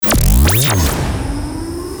For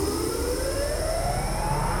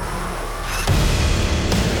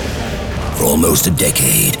almost a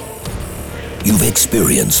decade, you've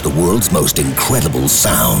experienced the world's most incredible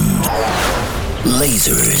sound.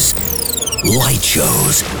 Lasers, light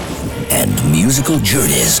shows, and musical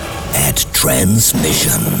journeys at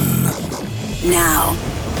Transmission. Now,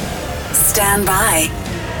 stand by.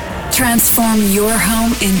 Transform your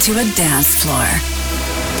home into a dance floor.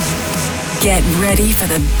 Get ready for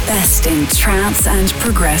the best in trance and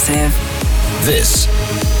progressive. This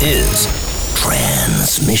is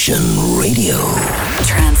Transmission Radio.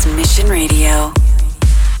 Transmission Radio.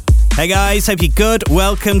 Hey guys, hope you're good.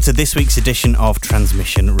 Welcome to this week's edition of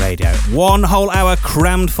Transmission Radio. 1 whole hour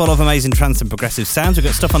crammed full of amazing trance and progressive sounds. We've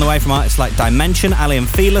got stuff on the way from artists like Dimension, Ali and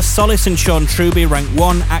Fila, Solace and Sean Truby, Rank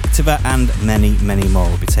 1, Activa and many, many more.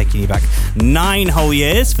 We'll be taking you back 9 whole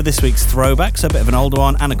years for this week's throwback, so a bit of an older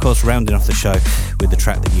one, and of course rounding off the show with the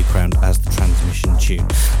track that you crowned as the Transmission tune.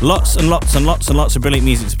 Lots and lots and lots and lots of brilliant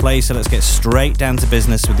music to play, so let's get straight down to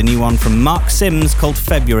business with the new one from Mark Sims called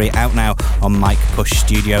February, out now on Mike Push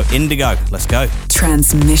Studio Indigo. Let's go.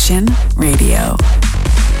 Transmission Radio.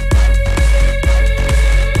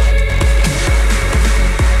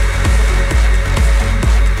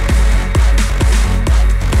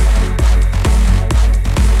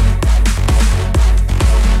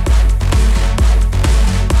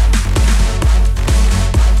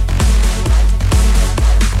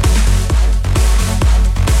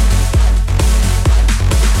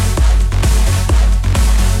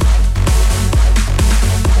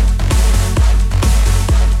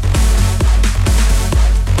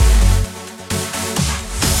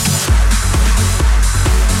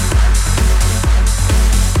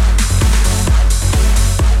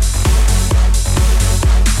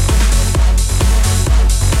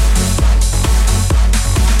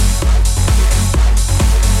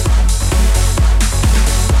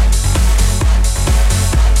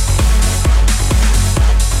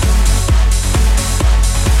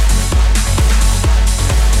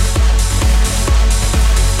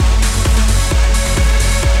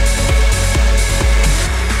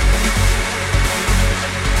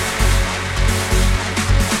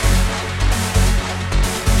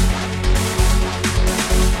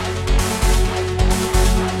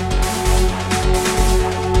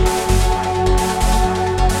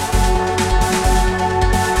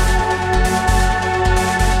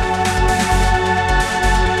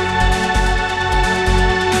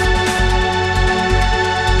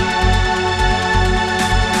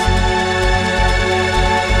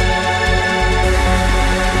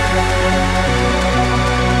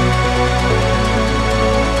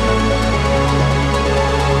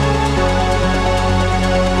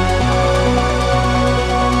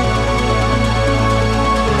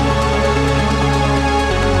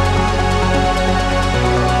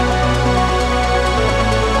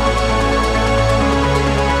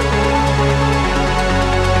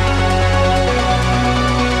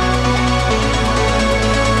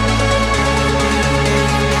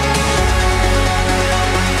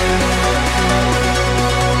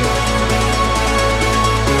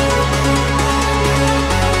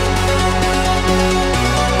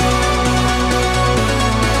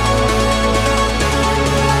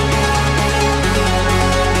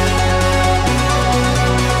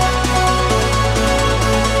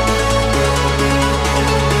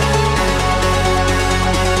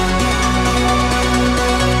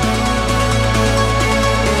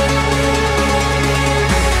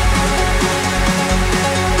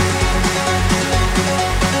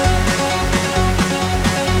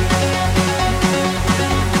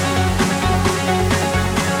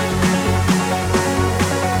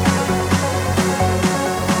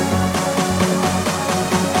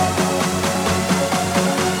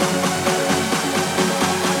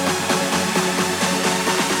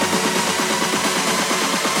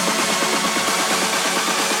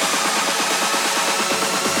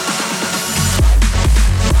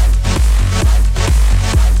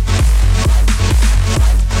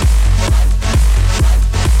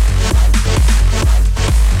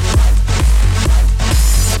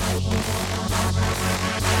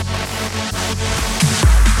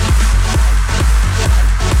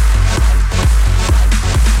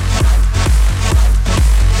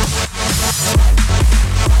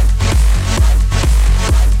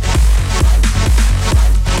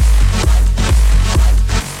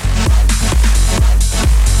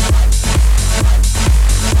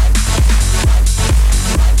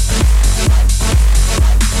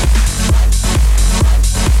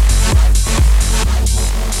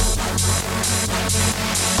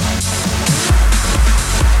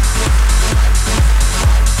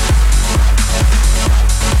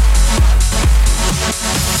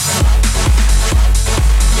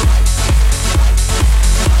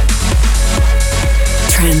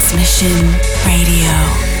 Transmission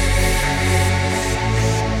Radio.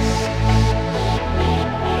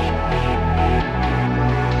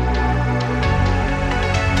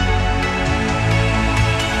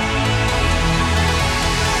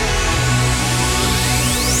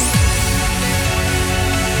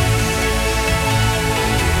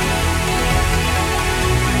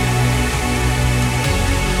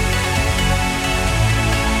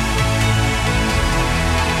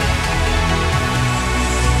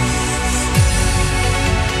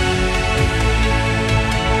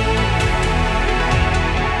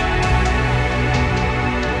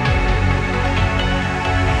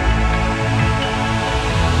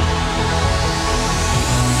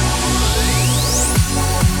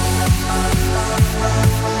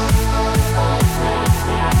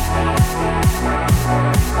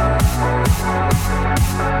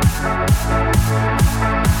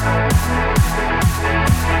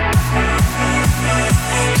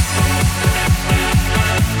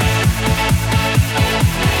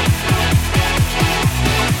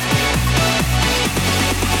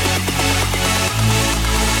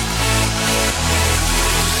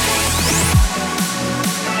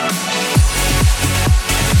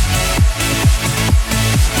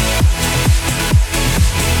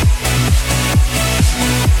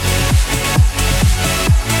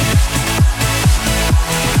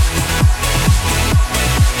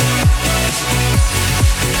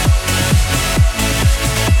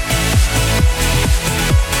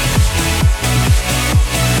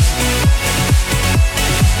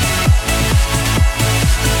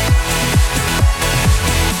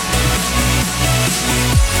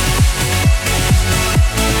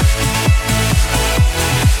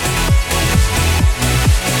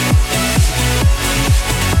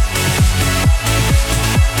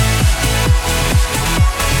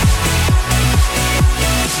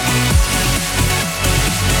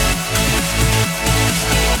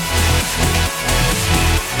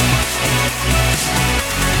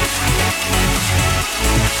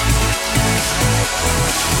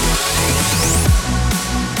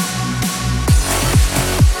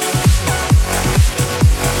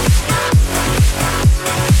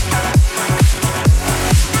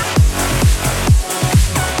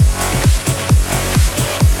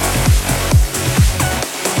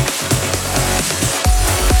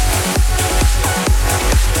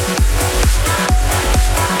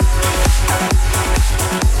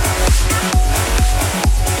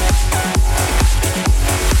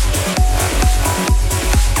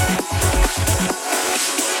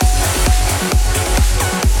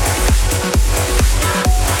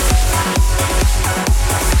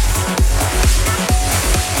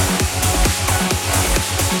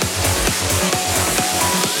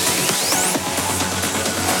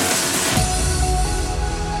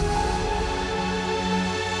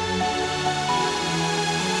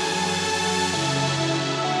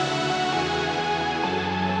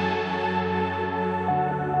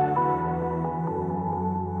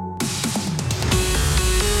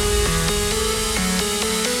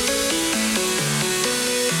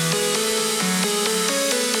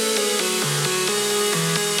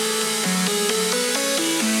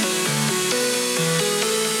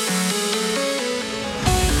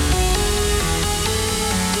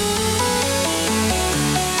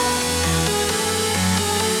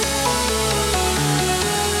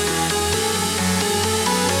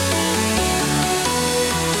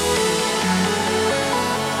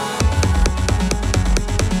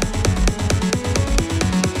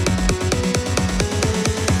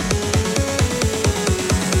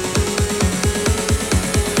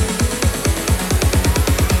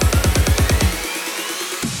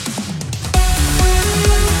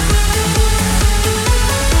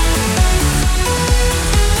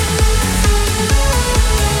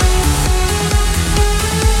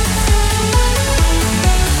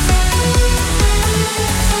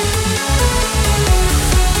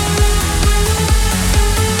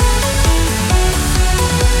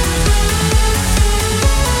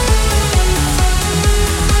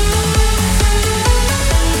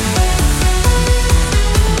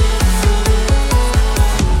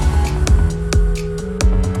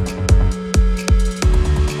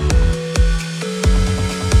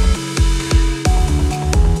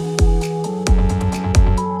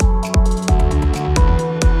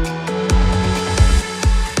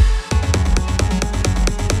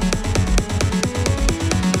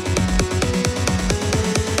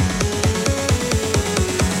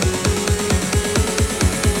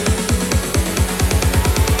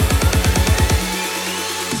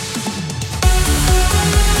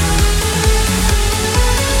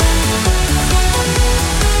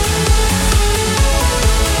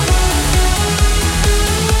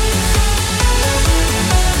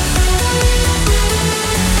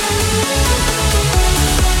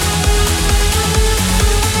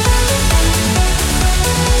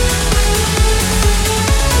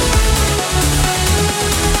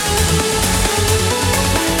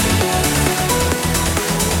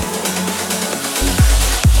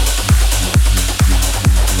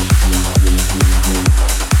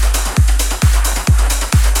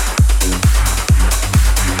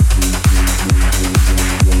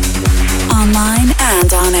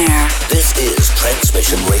 on air. This is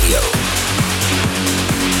Transmission Radio.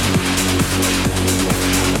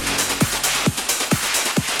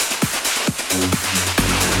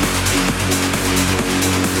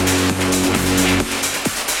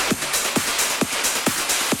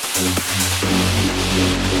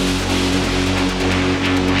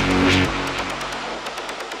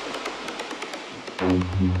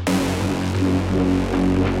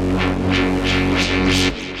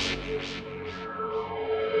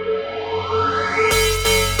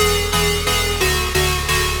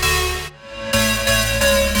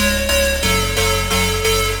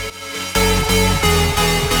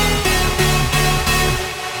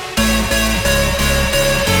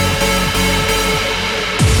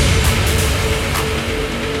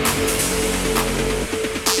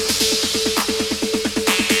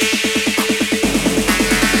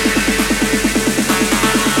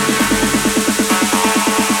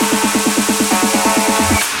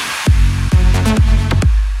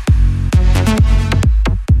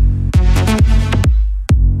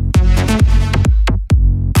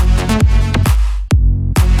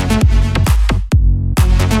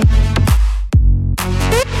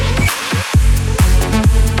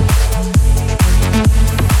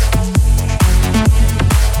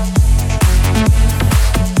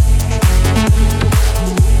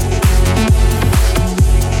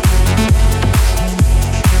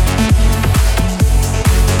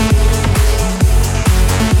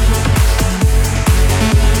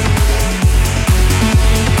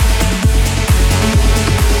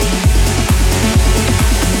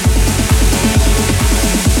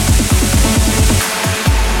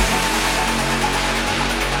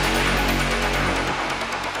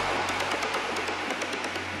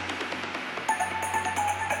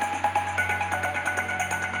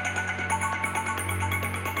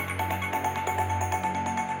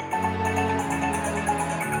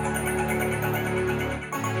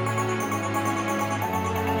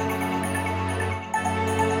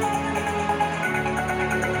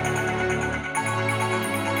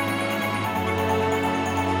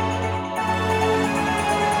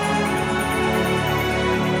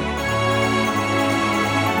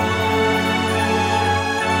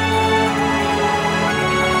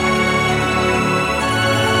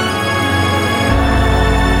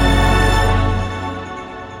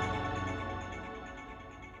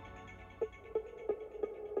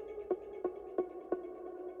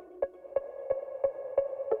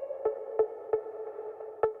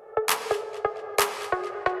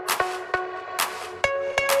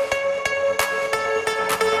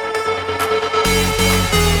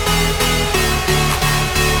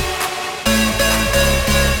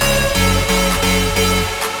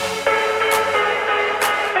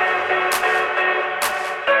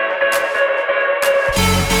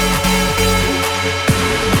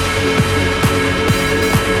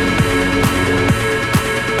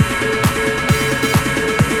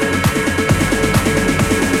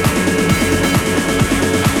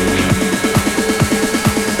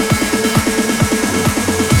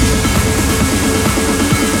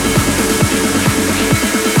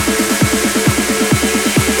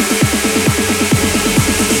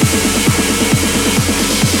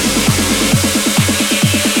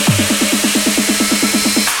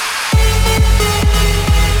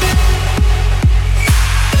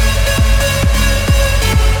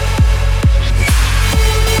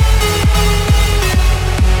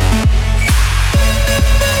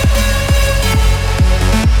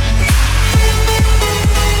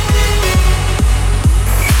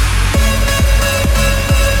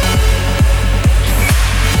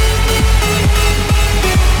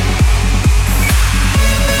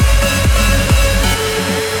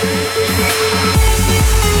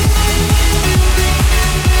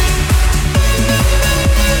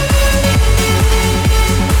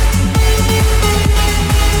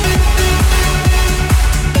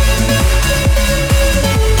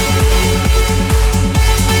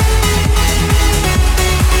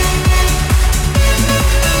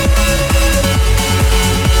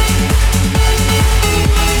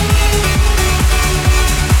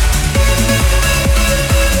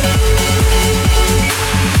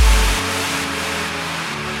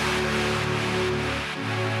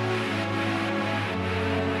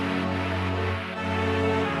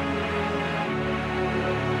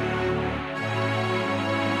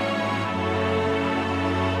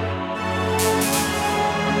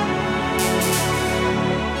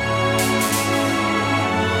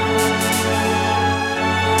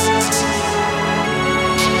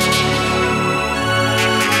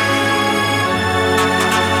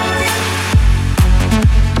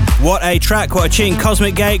 What a track, what a tune.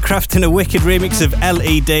 Cosmic Gate crafting a wicked remix of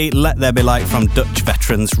LED, Let There Be Light from Dutch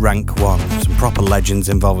veterans Rank 1. Some proper legends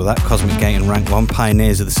involved with that. Cosmic Gate and Rank 1,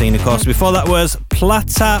 pioneers of the scene, of course. Before that was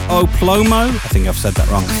Plata o Plomo. I think I've said that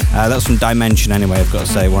wrong. That's from Dimension anyway, I've got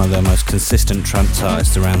to say. One of the most consistent trance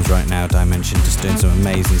artists around right now, Dimension, just doing some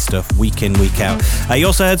amazing stuff week in, week out. You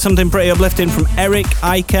also heard something pretty uplifting from Eric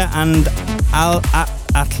Iker and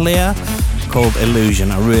Atlia, called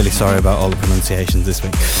Illusion. I'm really sorry about all the pronunciations this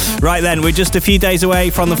week. Right then, we're just a few days away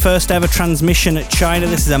from the first ever transmission at China.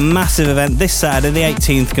 This is a massive event this Saturday, the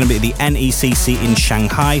 18th, going to be at the NECC in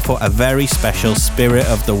Shanghai for a very special Spirit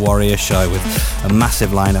of the Warrior show with a massive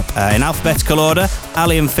lineup. In alphabetical order,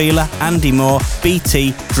 Ali and Fila, Andy Moore,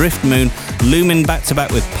 BT, Drift Moon, Lumen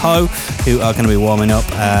back-to-back with Poe, who are going to be warming up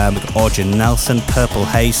with Orjan Nelson, Purple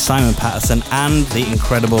Haze, Simon Patterson, and the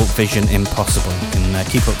incredible Vision Impossible. You can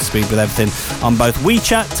keep up to speed with everything on both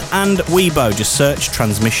WeChat and Weibo. Just search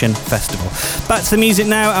Transmission Festival. Back to the music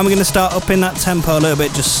now, and we're going to start up in that tempo a little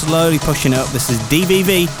bit, just slowly pushing it up. This is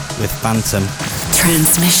DVV with Phantom.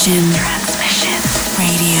 Transmission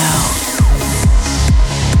Radio.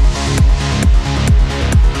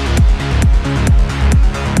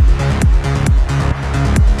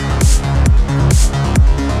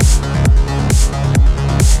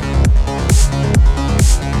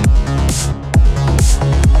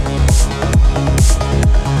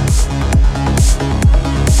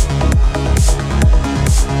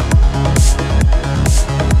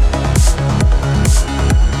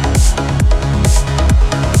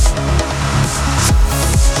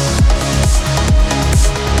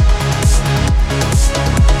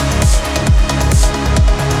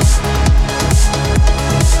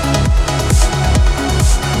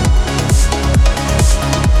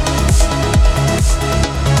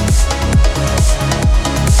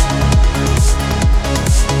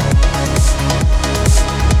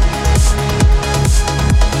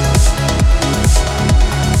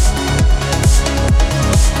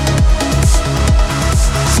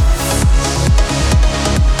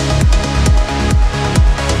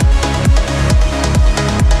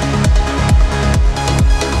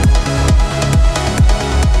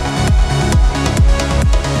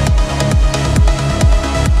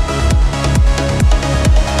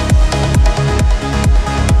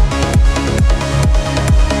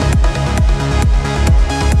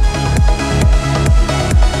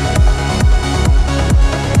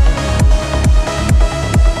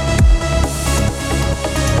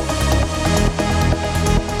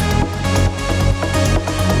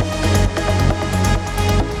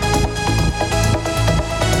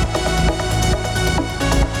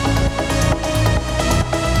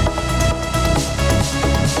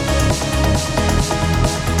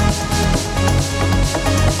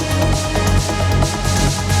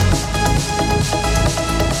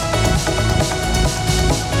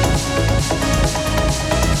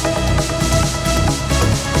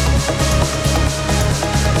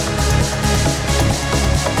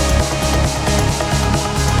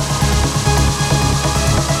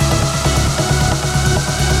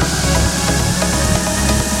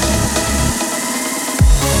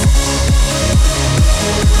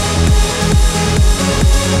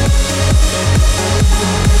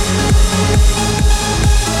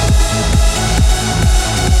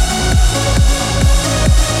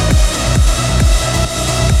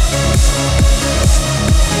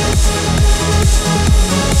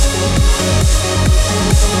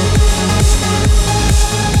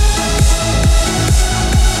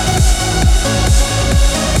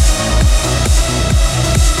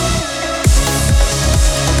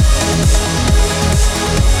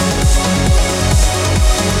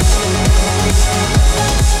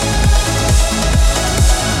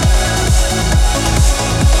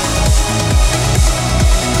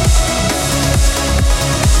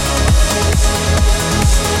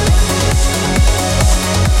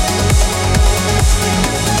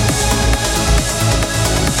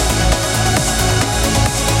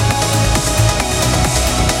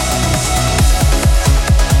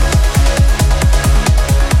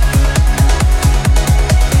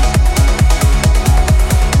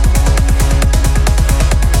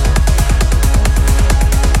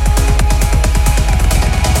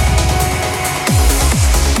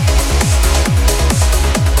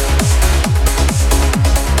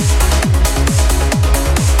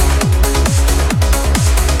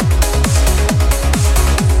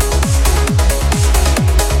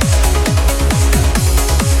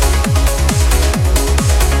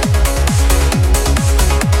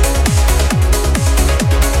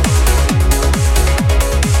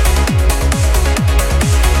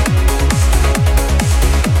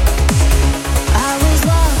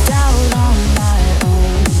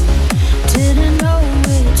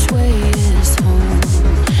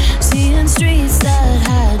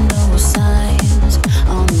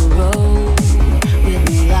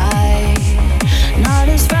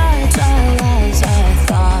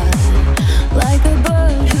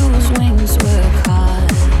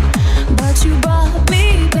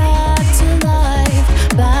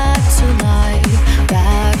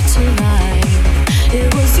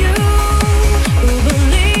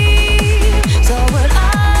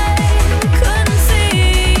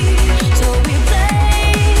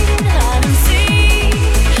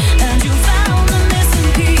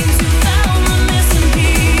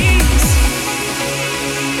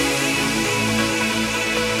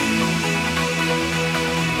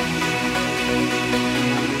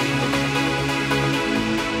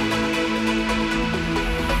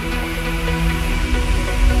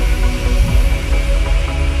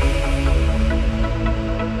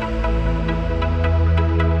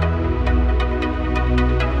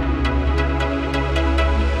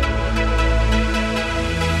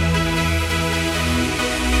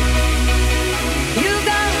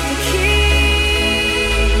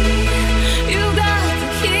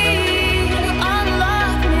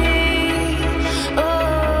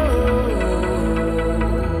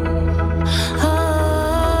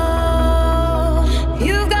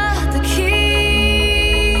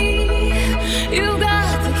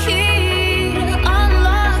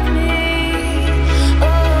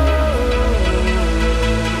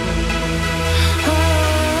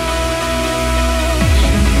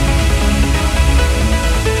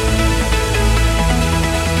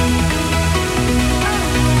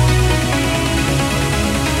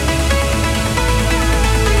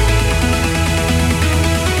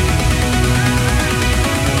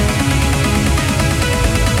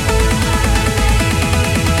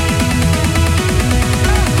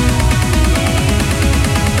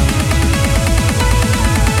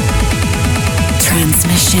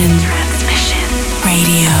 Transmission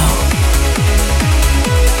Radio.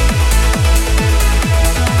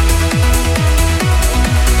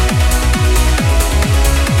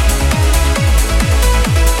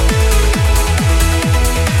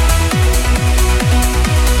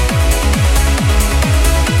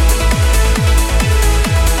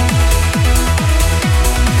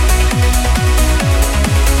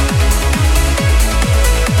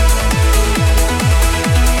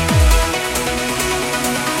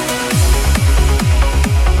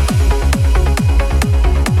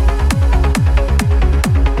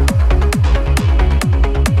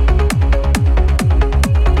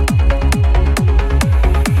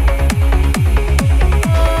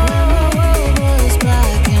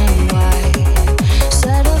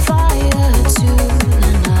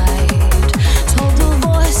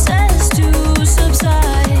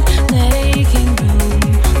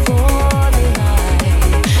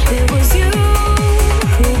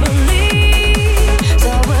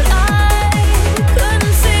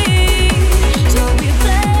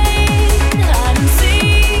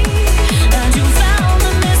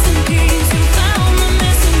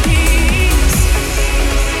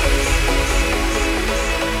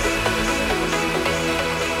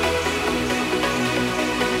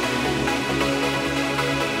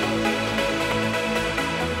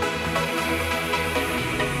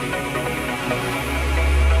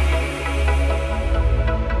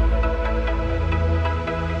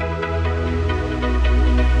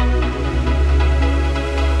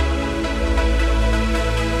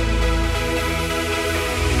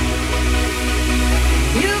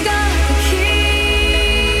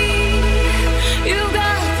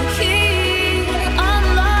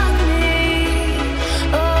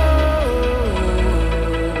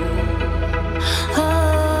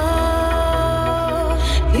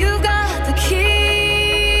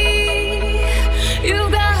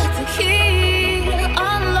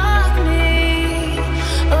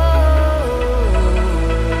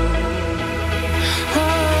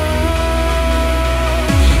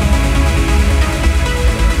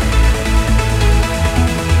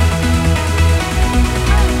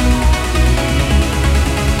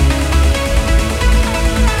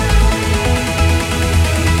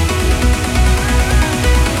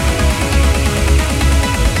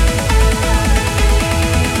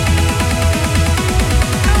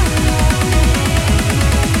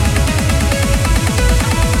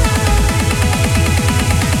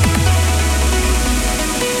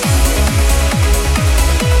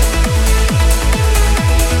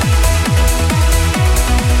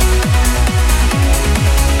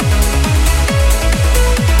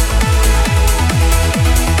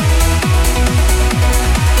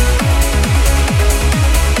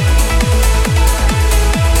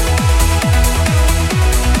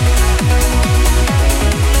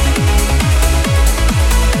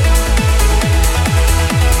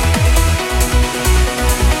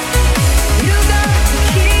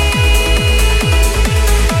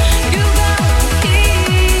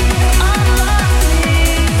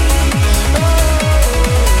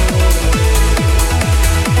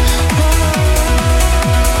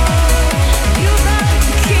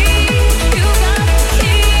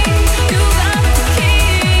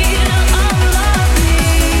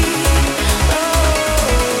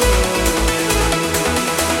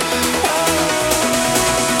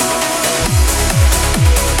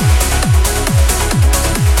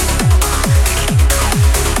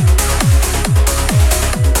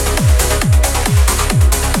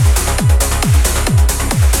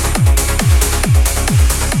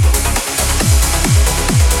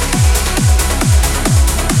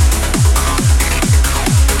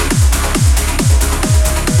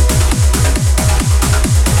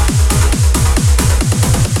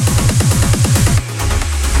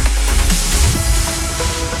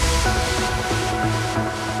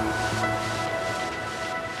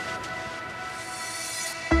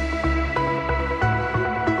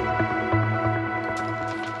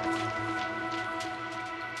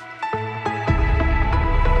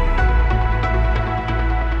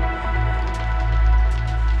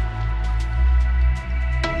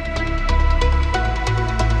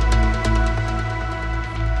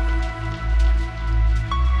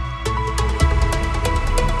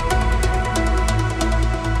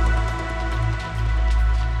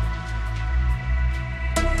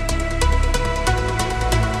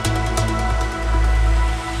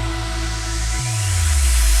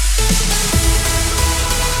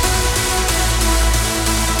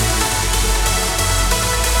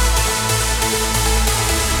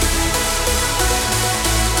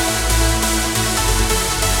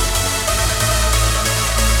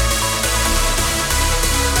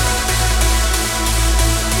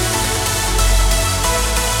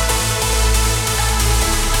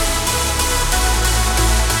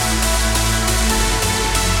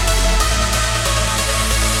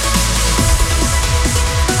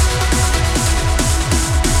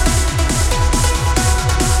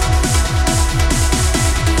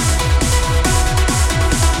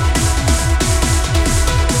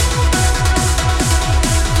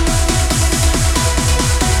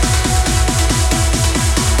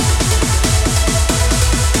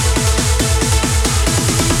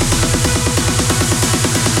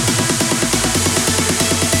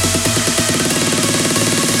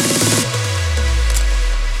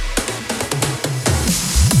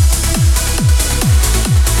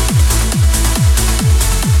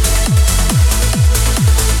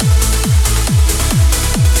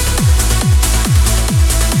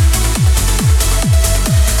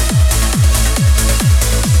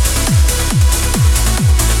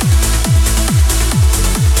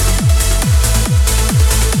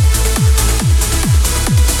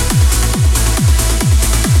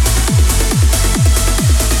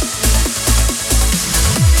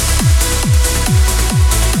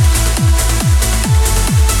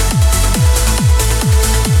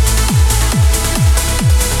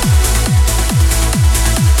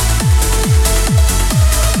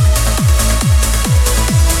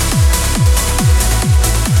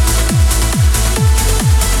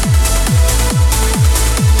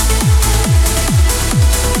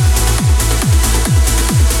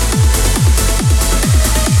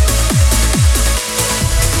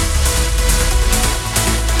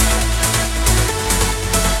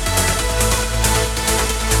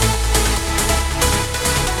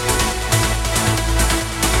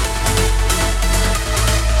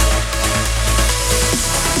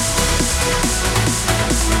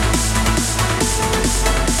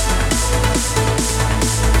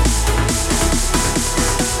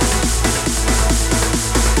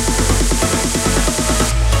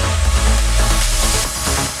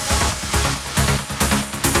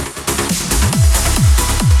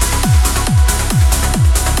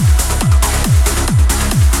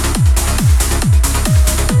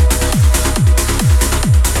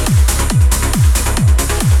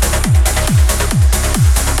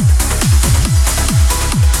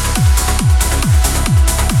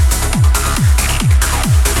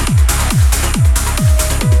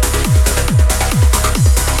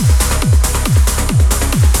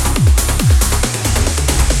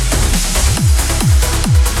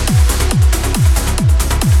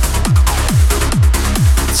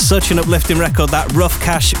 such an uplifting record, that Rough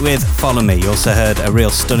Cash with Follow Me. You also heard a real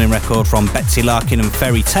stunning record from Betsy Larkin and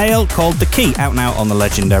Fairy Tale called The Key, out now on the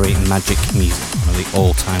legendary Magic Music, one of the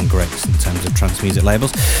all-time greats in terms of trance music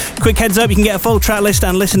labels. Quick heads up, you can get a full track list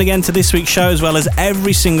and listen again to this week's show as well as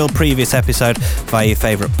every single previous episode via your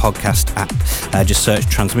favourite podcast app. Just search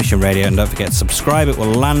Transmission Radio and don't forget to subscribe. It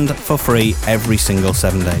will land for free every single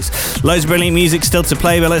 7 days. Loads of brilliant music still to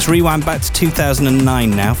play, but let's rewind back to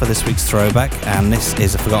 2009 now for this week's throwback, and this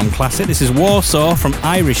is a forgotten classic. This is Warsaw from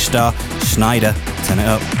Irish star Schneider. Turn it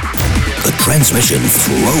up. The Transmission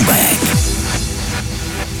Throwback.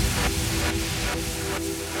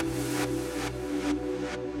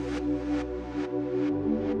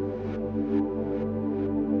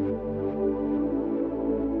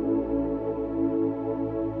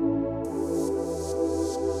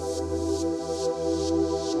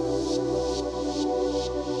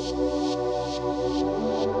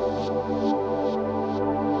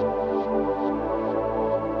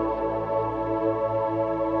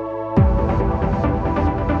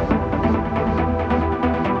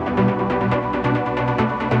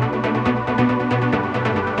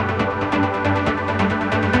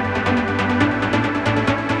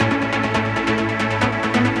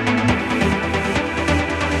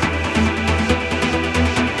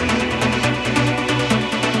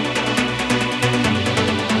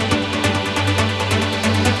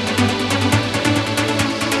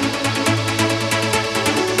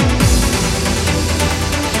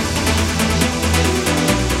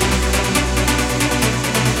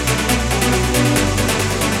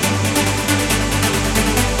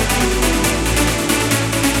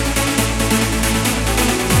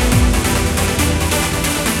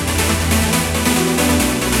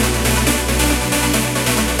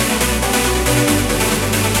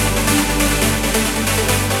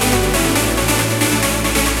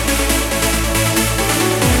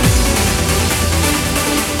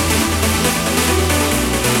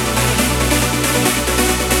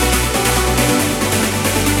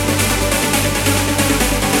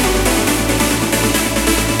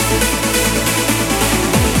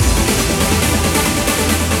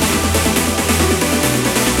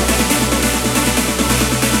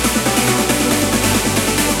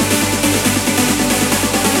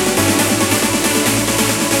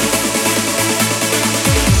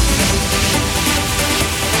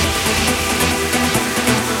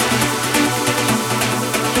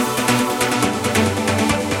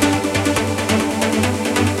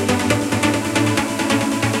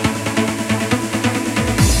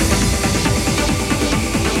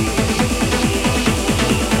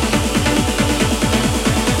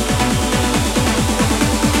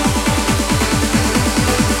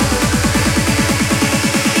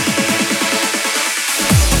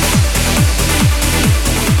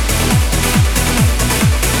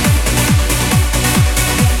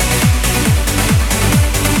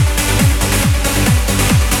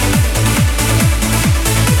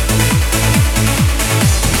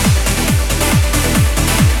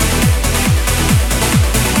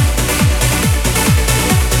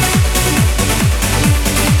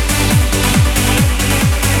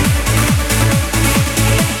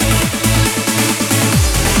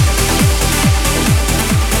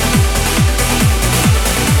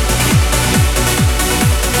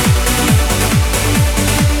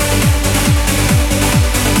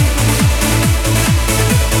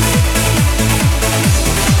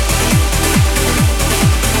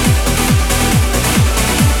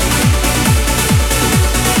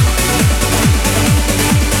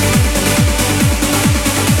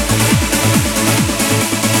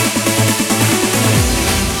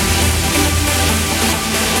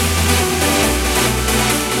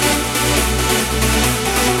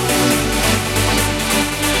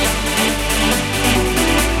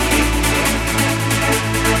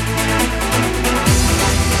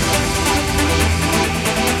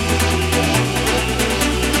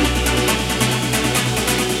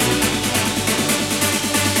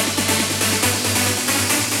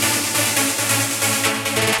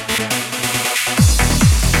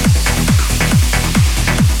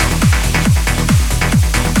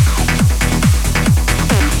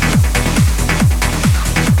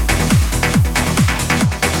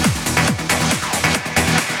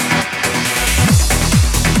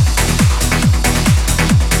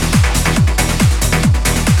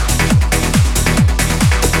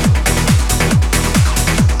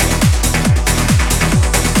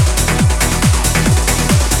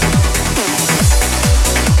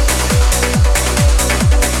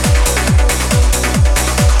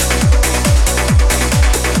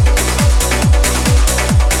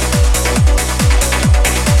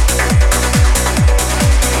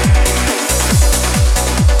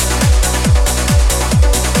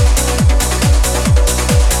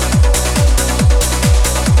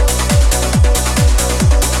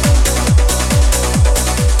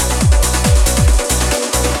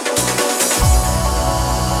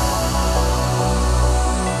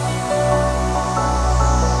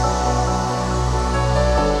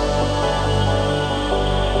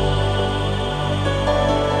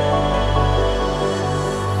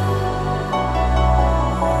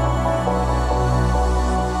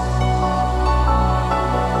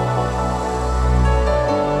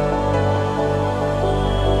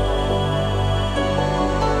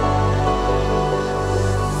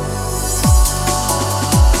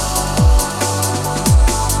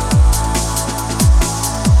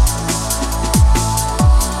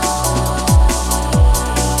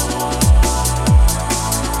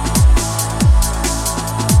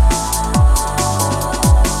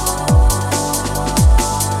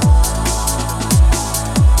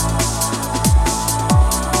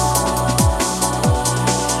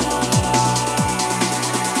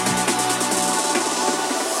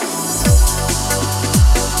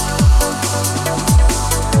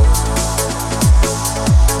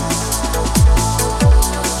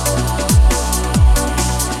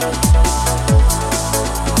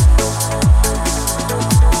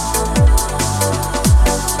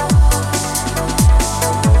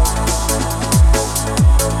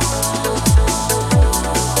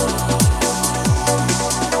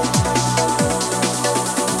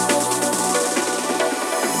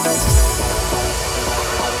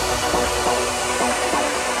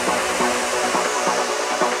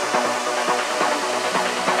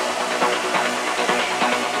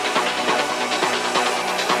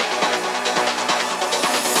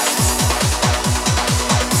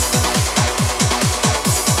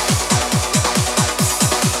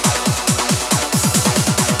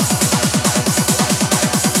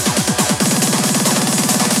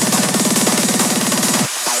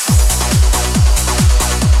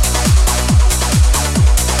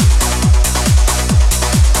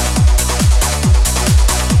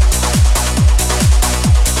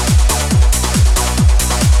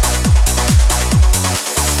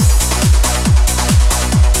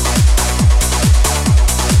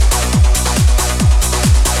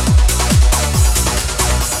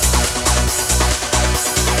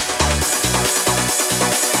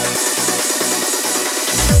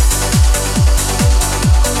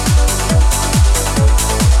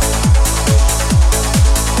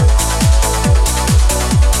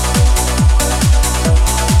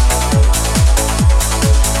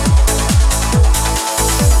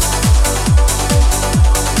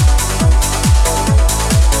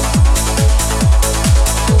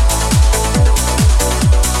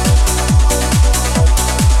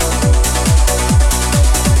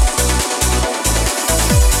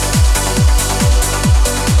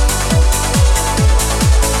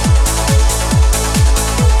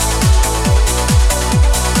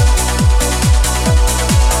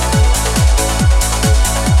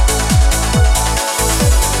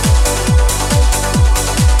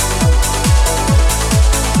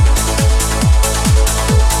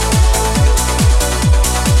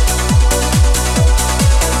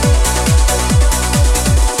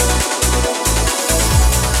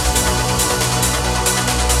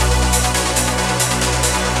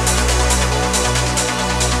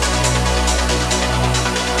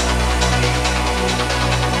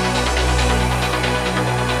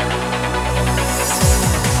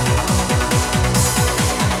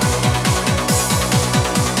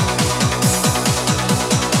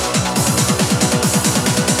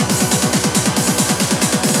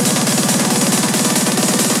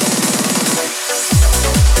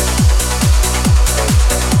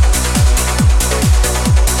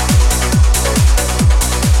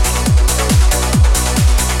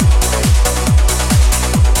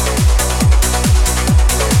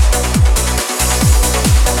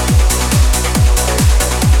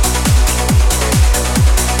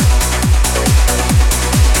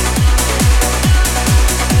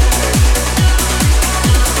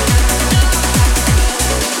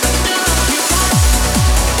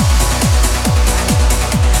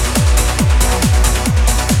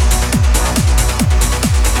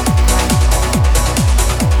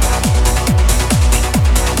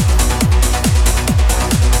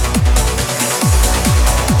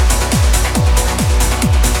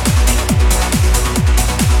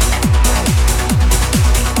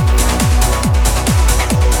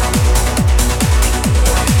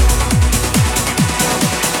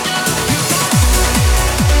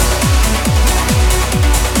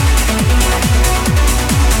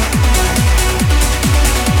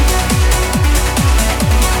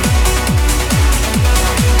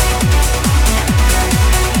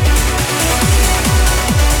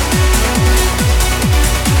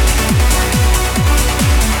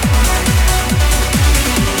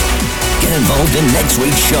 involved in next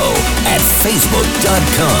week's show at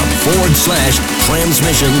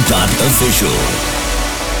facebook.com/transmission.official.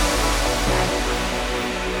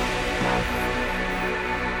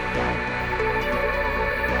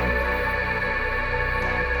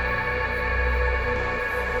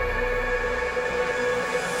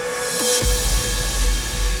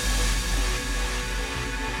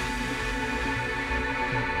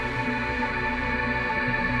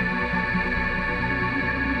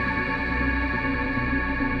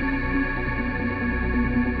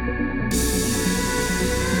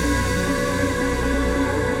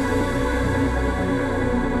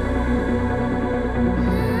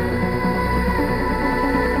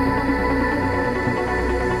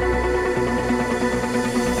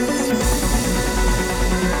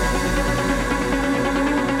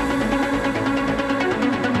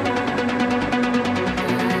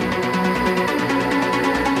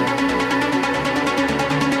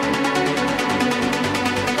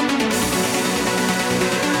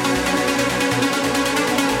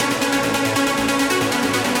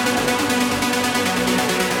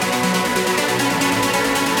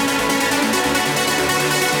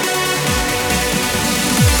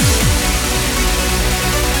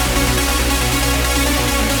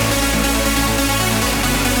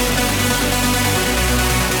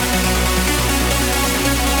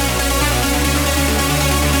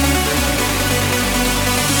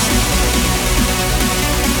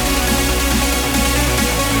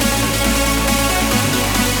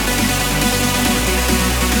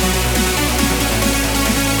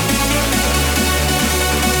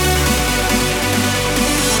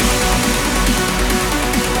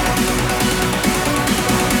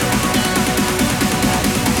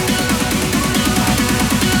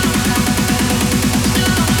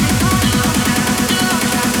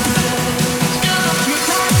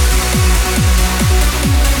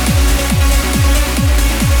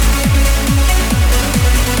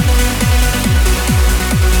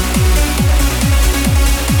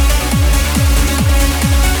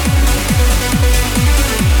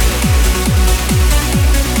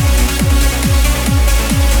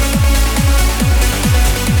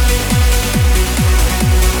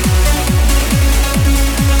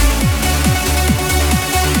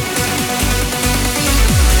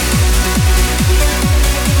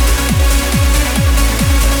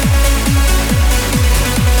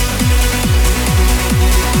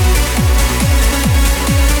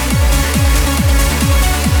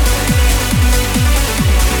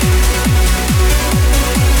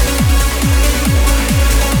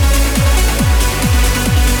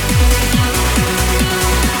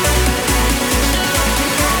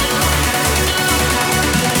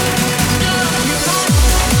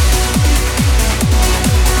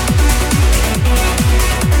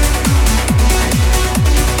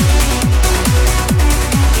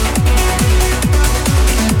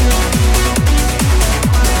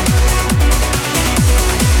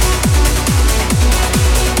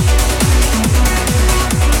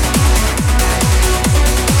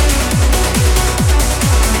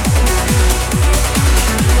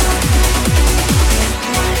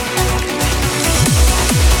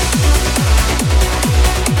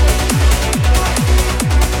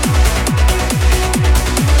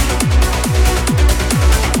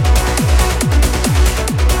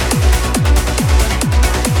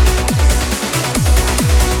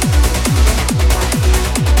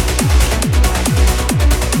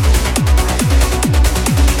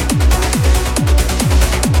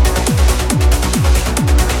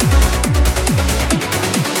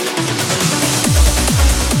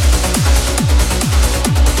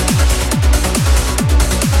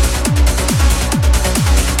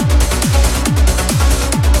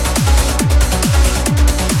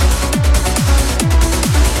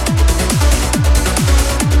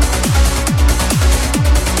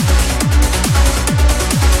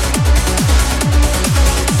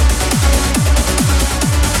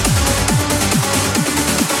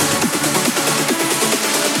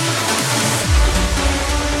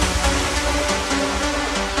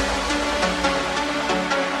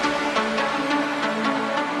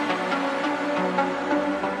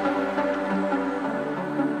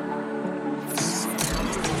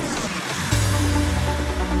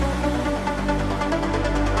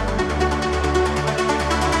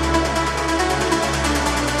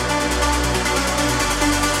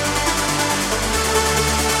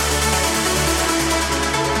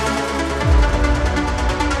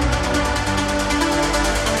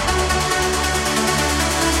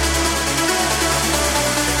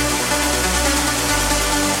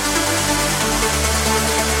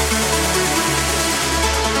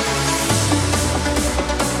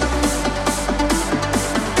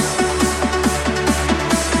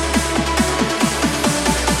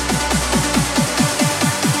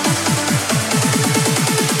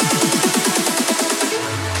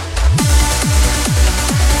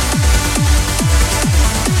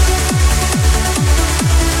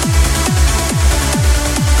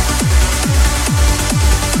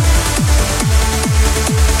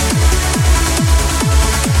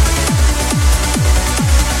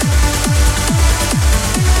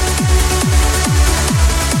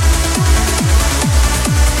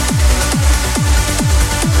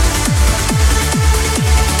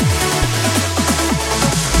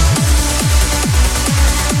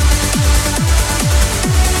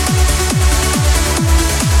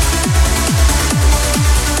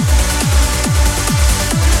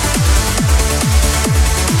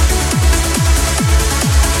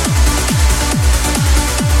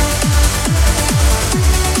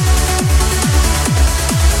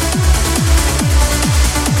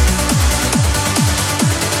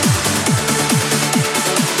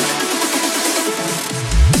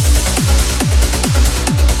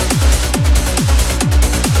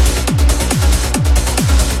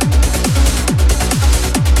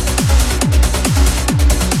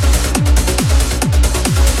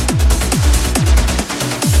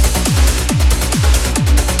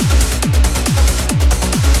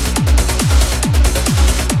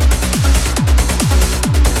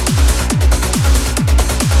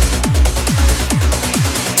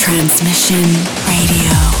 Transmission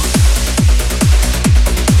Radio.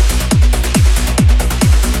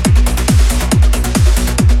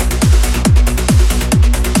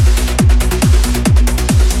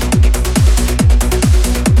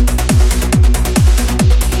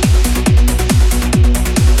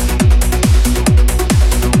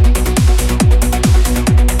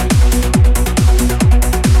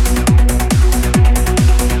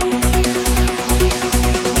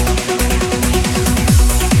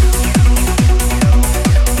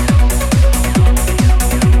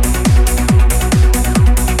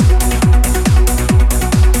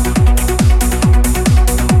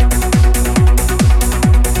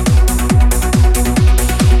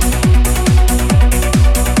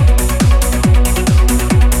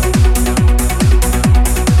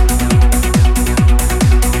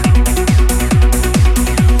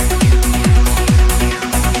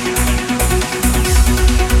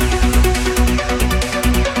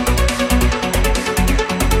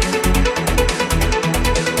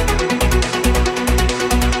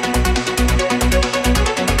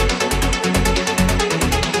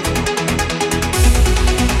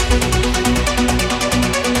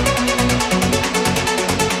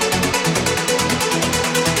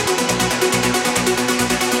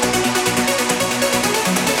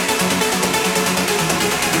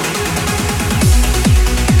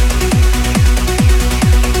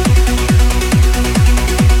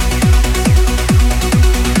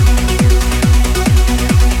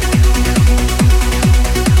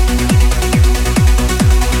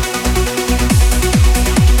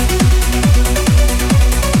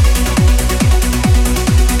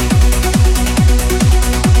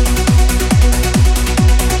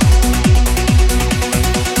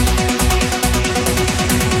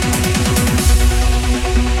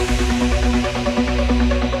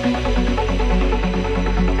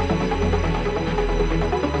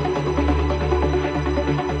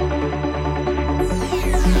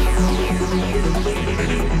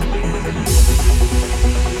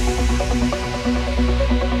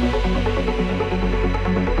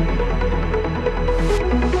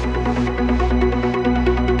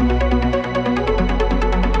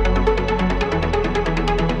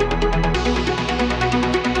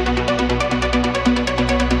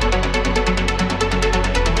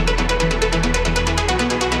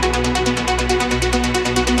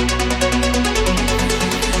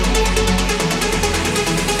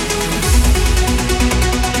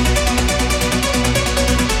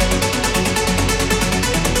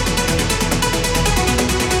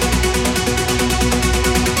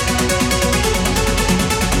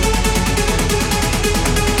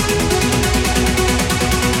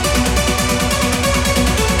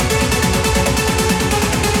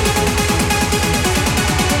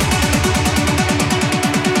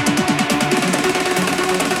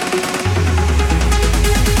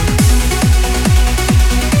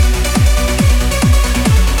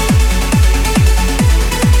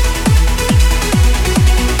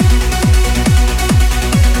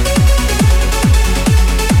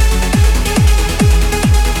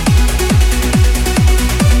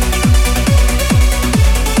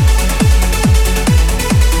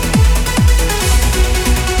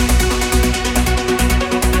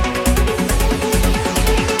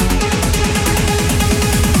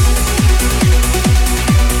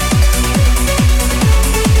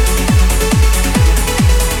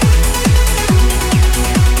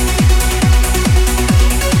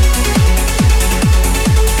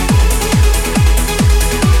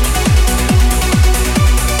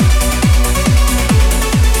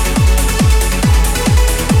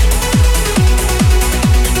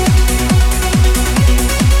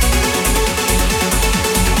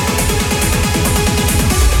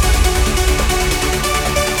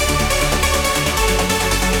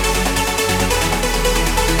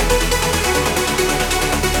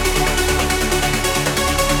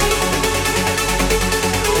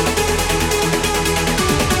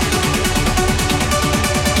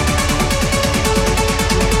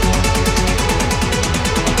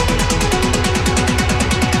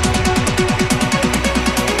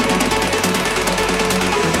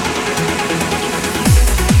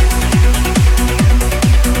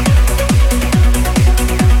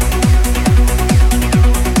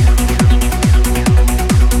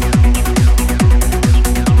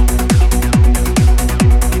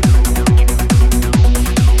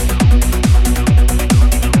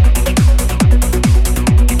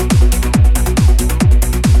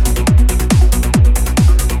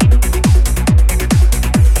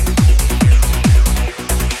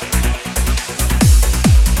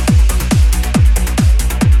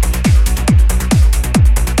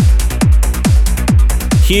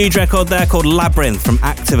 Huge record there called Labyrinth from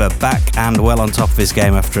Activa, back and well on top of his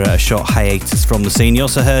game after a short hiatus from the scene. You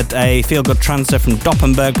also heard a feel-good trancer from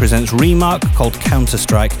Doppenberg presents Remark called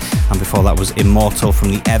Counter-Strike, and before that was Immortal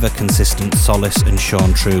from the ever-consistent Solace and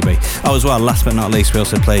Sean Truby. Oh, as well, last but not least, we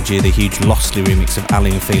also played you the huge Lostly remix of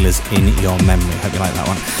Ali and Feela's In Your Memory. Hope you like that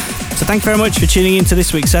one. So thank you very much for tuning in to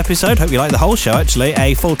this week's episode. Hope you like the whole show, actually.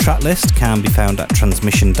 A full track list can be found at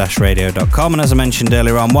transmission-radio.com. And as I mentioned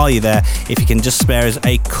earlier on, while you're there, if you can just spare us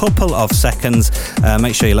a couple of seconds,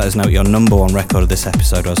 make sure you let us know what your number one record of this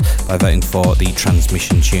episode was by voting for the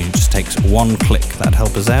Transmission tune. It just takes one click. That'd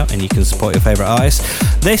help us out and you can support your favourite artists.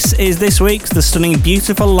 This is this week's The Stunning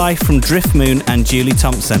Beautiful Life from Drift Moon and Julie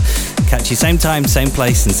Thompson. Catch you same time, same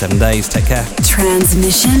place in 7 days. Take care.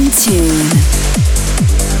 Transmission tune.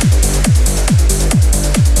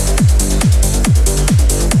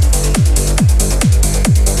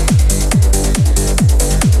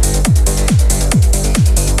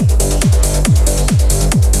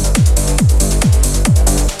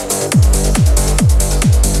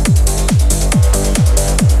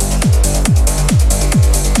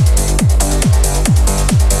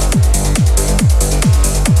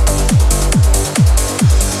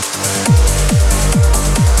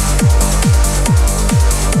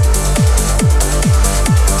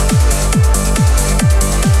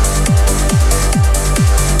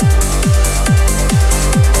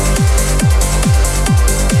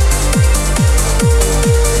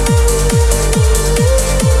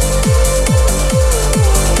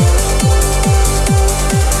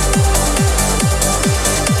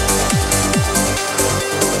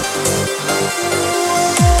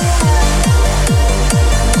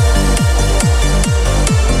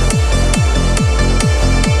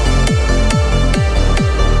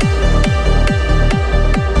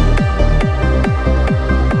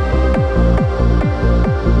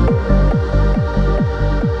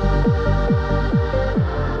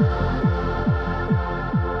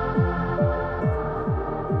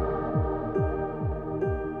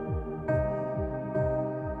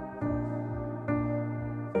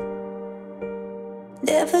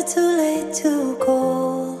 Never too late to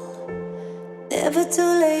call, never too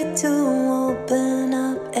late to open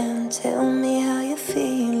up and tell me how you're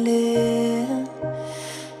feeling.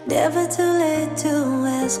 Never too late to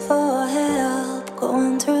ask for help,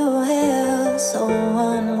 going through